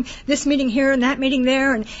I'm this meeting here and that meeting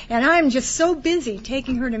there, and I'm just so busy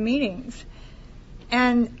taking her to meetings.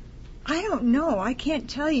 And I don't know. I can't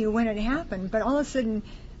tell you when it happened, but all of a sudden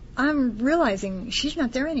I'm realizing she's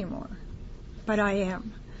not there anymore. But I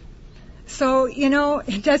am. So,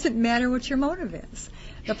 it doesn't matter what your motive is.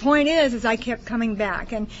 The point is I kept coming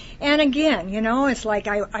back. And again, it's like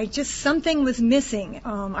I just, something was missing.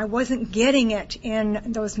 I wasn't getting it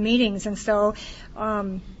in those meetings. And so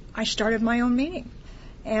I started my own meeting.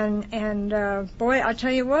 And boy, I'll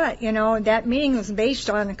tell you what, that meeting was based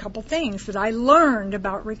on a couple things that I learned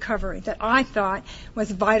about recovery that I thought was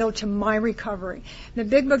vital to my recovery. The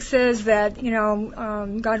Big Book says that,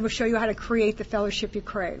 God will show you how to create the fellowship you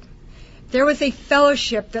crave. There was a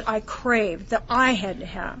fellowship that I craved, that I had to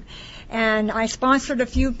have. And I sponsored a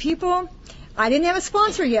few people. I didn't have a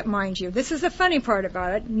sponsor yet, mind you. This is the funny part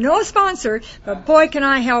about it. No sponsor, but boy, can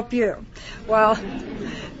I help you. Well,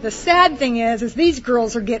 the sad thing is these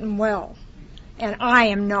girls are getting well, and I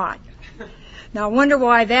am not. Now, I wonder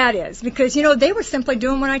why that is. Because, they were simply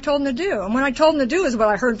doing what I told them to do. And what I told them to do is what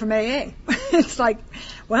I heard from AA. It's like,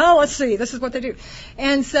 well, let's see. This is what they do.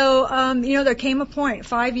 And so, there came a point,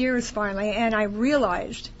 5 years finally, and I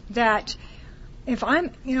realized that if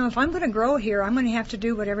I'm going to grow here, I'm going to have to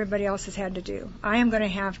do what everybody else has had to do. I am going to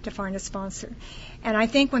have to find a sponsor. And I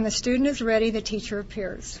think when the student is ready, the teacher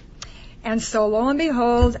appears. And so, lo and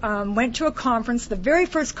behold, went to a conference, the very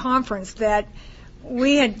first conference that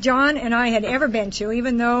John and I had ever been to,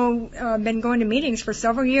 even though I've been going to meetings for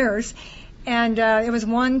several years. And it was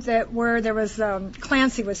one where there was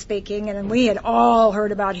Clancy was speaking, and we had all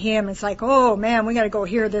heard about him. It's like, oh man, we got to go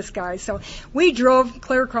hear this guy. So we drove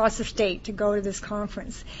clear across the state to go to this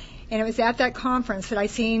conference. And it was at that conference that I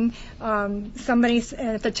seen somebody,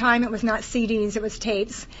 at the time it was not CDs, it was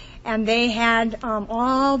tapes, and they had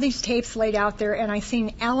all these tapes laid out there, and I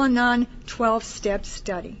seen Al-Anon 12-step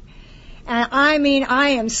study. And I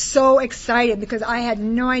am so excited because I had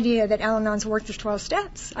no idea that Al-Anon's worked as 12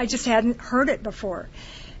 steps. I just hadn't heard it before.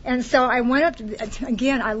 And so I went up,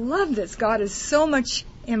 again, I love this. God is so much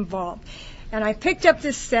involved. And I picked up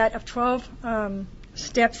this set of 12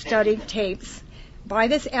 step study tapes by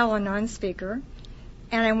this Al-Anon speaker,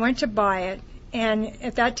 and I went to buy it. And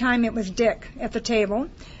at that time it was Dick at the table.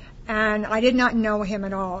 And I did not know him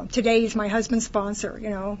at all. Today he's my husband's sponsor.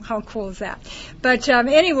 How cool is that? But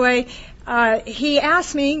anyway, he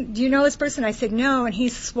asked me, do you know this person? I said, no. And he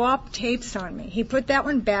swapped tapes on me. He put that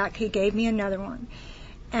one back. He gave me another one.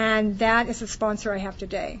 And that is the sponsor I have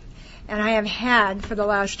today. And I have had for the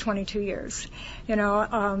last 22 years.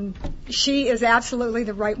 She is absolutely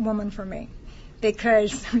the right woman for me.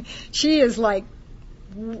 Because she is like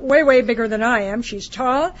way, way bigger than I am. She's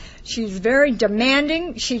tall. She's very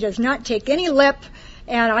demanding. She does not take any lip.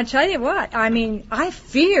 And I tell you what, I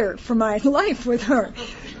fear for my life with her.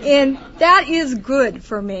 And that is good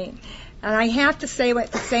for me. And I have to say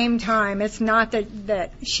at the same time, it's not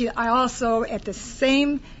that I also at the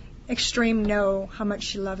same extreme know how much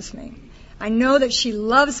she loves me. I know that she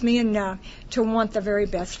loves me enough to want the very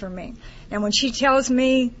best for me. And when she tells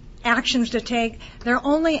me actions to take, there are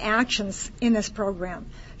only actions in this program.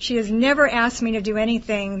 She has never asked me to do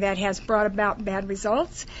anything that has brought about bad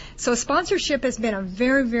results. So sponsorship has been a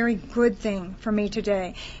very, very good thing for me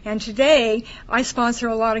today. And today, I sponsor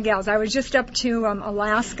a lot of gals. I was just up to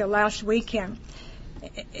Alaska last weekend.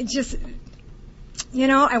 It just,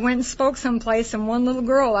 I went and spoke someplace, and one little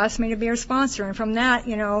girl asked me to be her sponsor. And from that,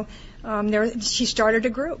 she started a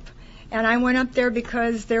group. And I went up there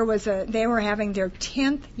because they were having their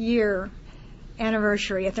 10th year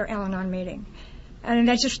anniversary at their Al-Anon meeting. And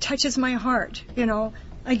that just touches my heart,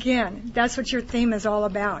 Again, that's what your theme is all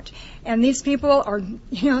about. And these people are,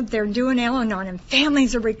 they're doing Al-Anon, and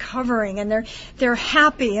families are recovering, and they're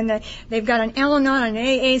happy, and they've got an Al-Anon and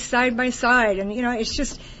AA side by side. And,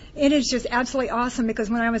 it is just absolutely awesome, because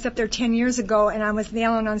when I was up there 10 years ago and I was the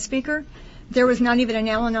Al-Anon speaker, there was not even an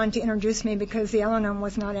Al-Anon to introduce me because the Al-Anon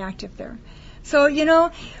was not active there.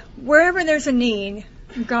 So, wherever there's a need,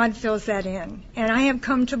 God fills that in. And I have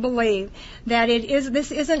come to believe that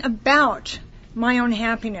this isn't about my own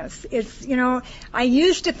happiness. It's, I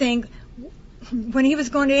used to think when he was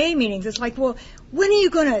going to AA meetings, it's like, well, when are you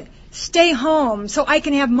going to stay home so I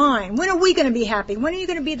can have mine? When are we going to be happy? When are you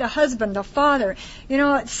going to be the husband, the father?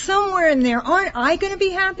 Somewhere in there, aren't I going to be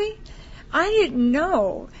happy? I didn't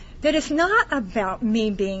know that it's not about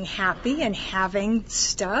me being happy and having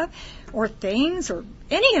stuff or things or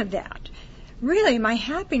any of that. Really, my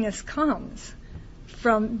happiness comes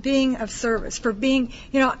from being of service, for being,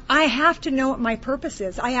 I have to know what my purpose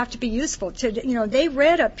is. I have to be useful. They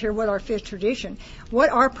read up here what our fifth tradition,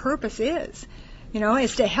 what our purpose is.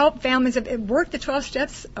 Is to help families work the 12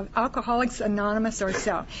 steps of Alcoholics Anonymous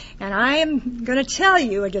ourselves. And I am going to tell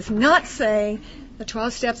you, it does not say the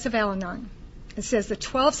 12 steps of Al-Anon. It says the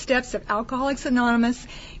 12 steps of Alcoholics Anonymous,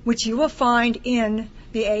 which you will find in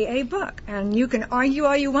the AA book. And you can argue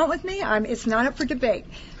all you want with me. It's not up for debate.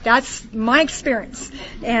 That's my experience.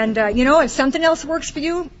 And, if something else works for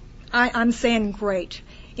you, I'm saying great.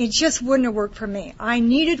 It just wouldn't have worked for me. I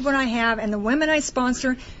needed what I have, and the women I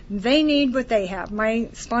sponsor, they need what they have. My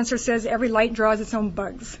sponsor says every light draws its own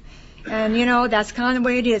bugs. And, that's kind of the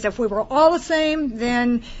way it is. If we were all the same,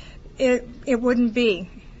 then it wouldn't be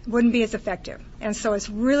as effective. And so it's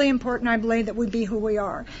really important, I believe, that we be who we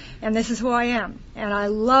are. And this is who I am. And I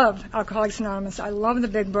love Alcoholics Anonymous. I love the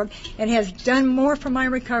big book. It has done more for my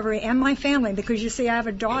recovery and my family, because, you see, I have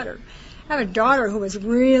a daughter. I have a daughter who is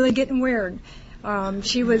really getting weird.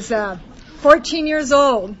 She was 14 years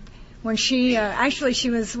old when she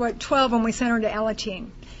was, 12 when we sent her to Alateen.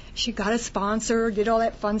 She got a sponsor, did all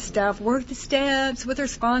that fun stuff, worked the steps with her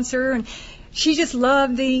sponsor, and she just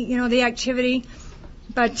loved the activity.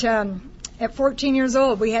 But at 14 years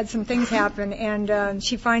old, we had some things happen, and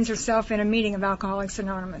she finds herself in a meeting of Alcoholics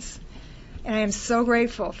Anonymous. And I am so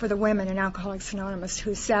grateful for the women in Alcoholics Anonymous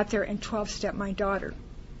who sat there and 12-stepped my daughter.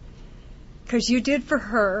 Because you did for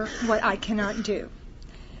her what I cannot do.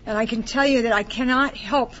 And I can tell you that I cannot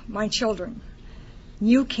help my children.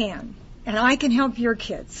 You can. And I can help your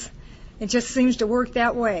kids. It just seems to work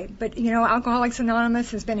that way. But, Alcoholics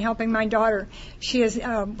Anonymous has been helping my daughter.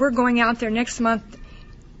 We're going out there next month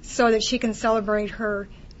so that she can celebrate her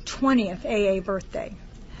 20th AA birthday.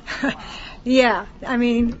 Yeah,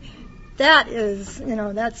 that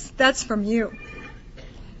is, that's from you.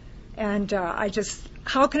 And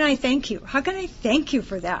how can I thank you? How can I thank you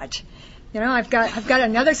for that? I've got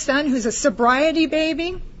another son who's a sobriety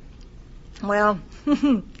baby. Well,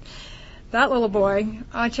 that little boy,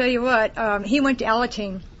 I'll tell you what, he went to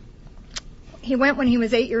Alateen. He went when he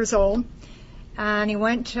was 8 years old, and he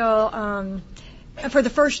went till for the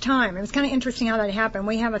first time. It was kind of interesting how that happened.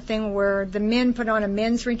 We have a thing where the men put on a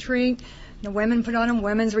men's retreat, the women put on a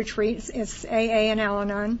women's retreat. It's AA and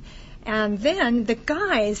Al-Anon. And then the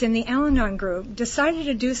guys in the Al-Anon group decided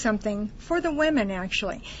to do something for the women,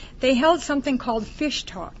 actually. They held something called Fish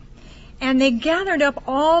Talk. And they gathered up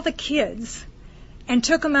all the kids and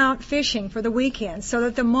took them out fishing for the weekend so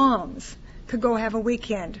that the moms could go have a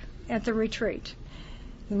weekend at the retreat.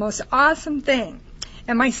 The most awesome thing.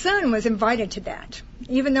 And my son was invited to that.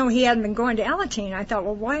 Even though he hadn't been going to Alateen, I thought,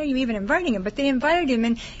 well, why are you even inviting him? But they invited him,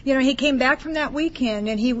 and, he came back from that weekend,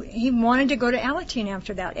 and he wanted to go to Alateen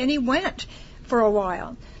after that. And he went for a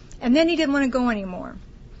while. And then he didn't want to go anymore.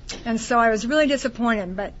 And so I was really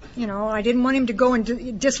disappointed, but, I didn't want him to go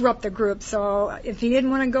and disrupt the group. So if he didn't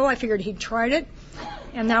want to go, I figured he'd tried it,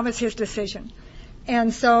 and that was his decision.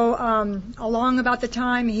 And so along about the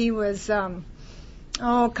time he was, a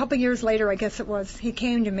couple years later, I guess it was, he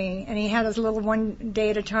came to me, and he had his little one day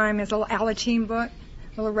at a time, his little Alateen book,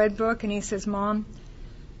 little red book, and he says, Mom,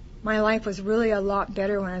 my life was really a lot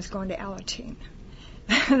better when I was going to Alateen.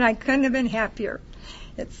 And I couldn't have been happier.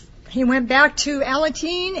 He went back to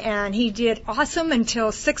Alateen, and he did awesome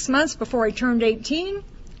until 6 months before he turned 18.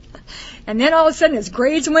 And then all of a sudden his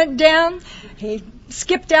grades went down. He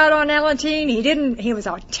skipped out on Alateen. He was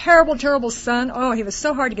a terrible, terrible son. Oh, he was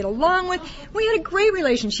so hard to get along with. We had a great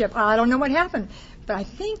relationship. I don't know what happened. But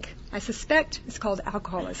I suspect it's called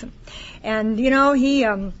alcoholism. And,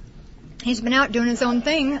 he's been out doing his own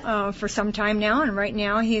thing for some time now. And right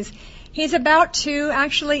now he's about to,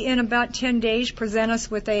 actually in about 10 days, present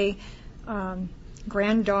us with a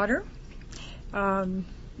granddaughter.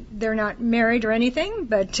 They're not married or anything,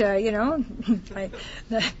 but,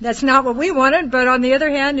 that's not what we wanted. But on the other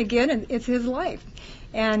hand, again, it's his life.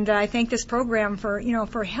 And I thank this program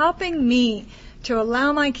for helping me to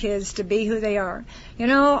allow my kids to be who they are.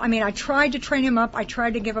 I tried to train them up. I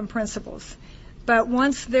tried to give them principles. But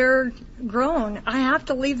once they're grown, I have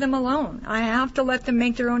to leave them alone. I have to let them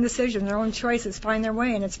make their own decisions, their own choices, find their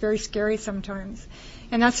way, and it's very scary sometimes.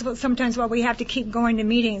 And that's sometimes why we have to keep going to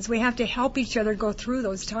meetings. We have to help each other go through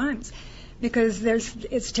those times because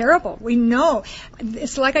it's terrible. We know.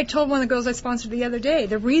 It's like I told one of the girls I sponsored the other day.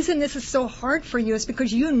 The reason this is so hard for you is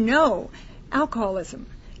because you know alcoholism.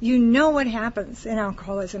 You know what happens in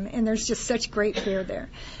alcoholism, and there's just such great fear there.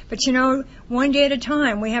 But, one day at a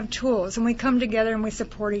time, we have tools, and we come together and we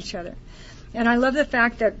support each other. And I love the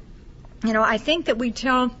fact that, I think that we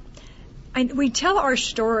tell our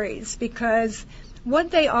stories because what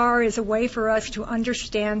they are is a way for us to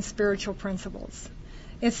understand spiritual principles.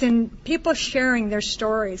 It's in people sharing their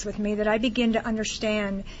stories with me that I begin to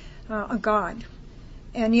understand a God.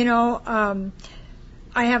 And,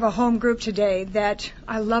 I have a home group today that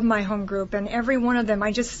I love my home group, and every one of them,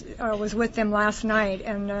 I just was with them last night,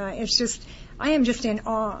 and I am just in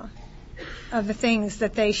awe of the things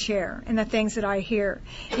that they share and the things that I hear.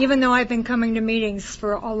 Even though I've been coming to meetings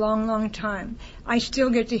for a long, long time, I still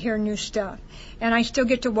get to hear new stuff. And I still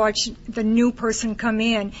get to watch the new person come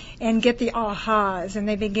in and get the ahas, and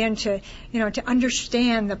they begin to, to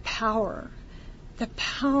understand the power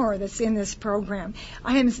that's in this program.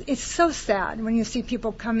 It's so sad when you see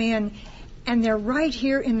people come in and they're right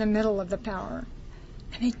here in the middle of the power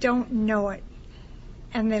and they don't know it,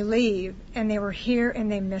 and they leave and they were here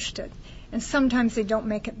and they missed it, and sometimes they don't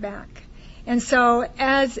make it back. And so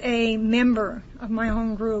as a member of my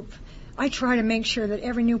home group, I try to make sure that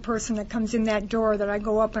every new person that comes in that door, that I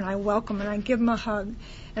go up and I welcome and I give them a hug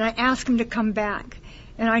and I ask them to come back,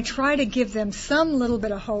 and I try to give them some little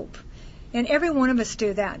bit of hope. And every one of us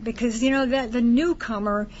do that because, that the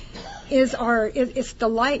newcomer it's the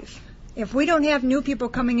life. If we don't have new people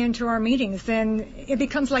coming into our meetings, then it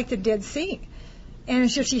becomes like the Dead Sea. And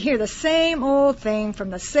it's just you hear the same old thing from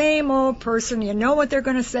the same old person. You know what they're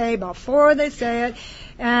going to say before they say it.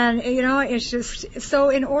 And, it's just,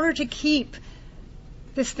 so in order to keep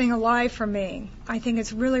this thing alive for me, I think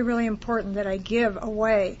it's really, really important that I give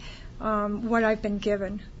away what I've been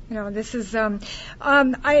given. This is, I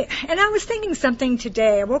was thinking something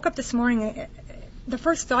today. I woke up this morning, the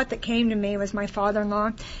first thought that came to me was my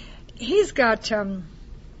father-in-law. He's got,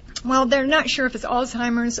 they're not sure if it's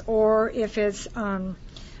Alzheimer's or if it's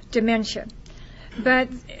dementia. But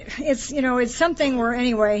it's something where,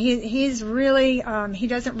 anyway, he's really, he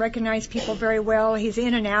doesn't recognize people very well. He's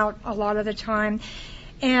in and out a lot of the time.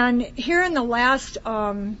 And here in the last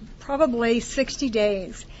probably 60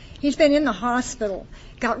 days, he's been in the hospital.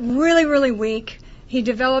 Got really, really weak. He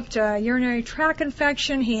developed a urinary tract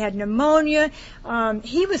infection. He had pneumonia.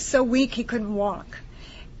 He was so weak he couldn't walk.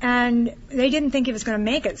 And they didn't think he was going to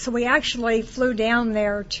make it. So we actually flew down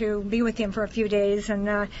there to be with him for a few days.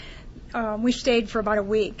 And we stayed for about a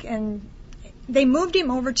week. And they moved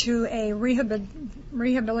him over to a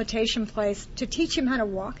rehabilitation place to teach him how to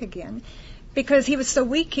walk again because he was so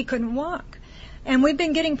weak he couldn't walk. And we've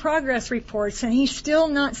been getting progress reports, and he's still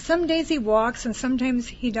not, some days he walks and sometimes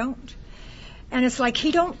he don't. And it's like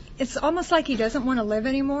it's almost like he doesn't want to live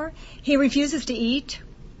anymore. He refuses to eat.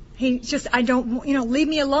 He just, leave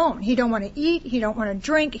me alone. He don't want to eat. He don't want to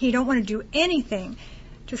drink. He don't want to do anything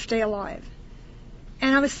to stay alive.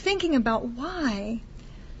 And I was thinking about why.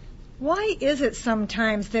 Why is it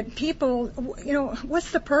sometimes that people,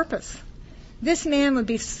 what's the purpose? This man would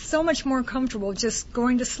be so much more comfortable just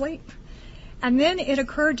going to sleep. And then it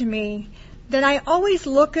occurred to me that I always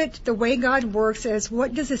look at the way God works as,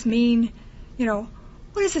 what does this mean? What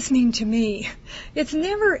does this mean to me? It's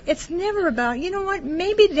never about,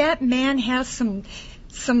 maybe that man has some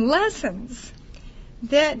lessons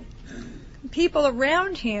that people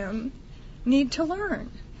around him need to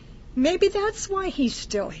learn. Maybe that's why he's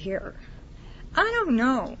still here. I don't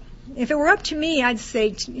know. If it were up to me, I'd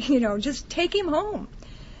say, just take him home.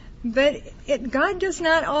 But God does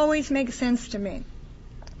not always make sense to me.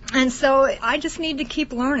 And so I just need to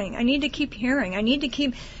keep learning. I need to keep hearing. I need to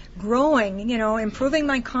keep growing, improving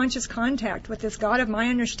my conscious contact with this God of my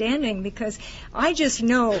understanding, because I just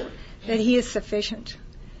know that he is sufficient.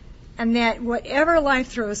 And that whatever life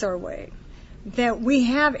throws our way, that we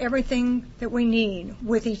have everything that we need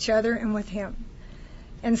with each other and with him.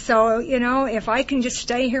 And so, if I can just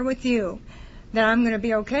stay here with you, then I'm going to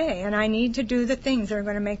be okay. And I need to do the things that are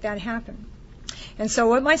going to make that happen. And so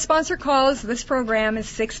what my sponsor calls this program is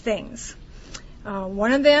 6 things.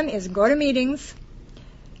 One of them is go to meetings,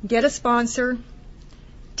 get a sponsor,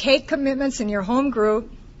 take commitments in your home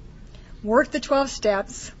group, work the 12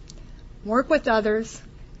 steps, work with others,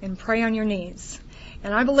 and pray on your needs.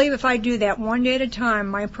 And I believe if I do that one day at a time,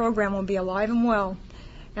 my program will be alive and well.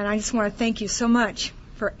 And I just want to thank you so much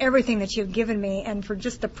for everything that you've given me and for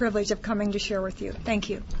just the privilege of coming to share with you. Thank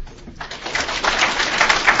you.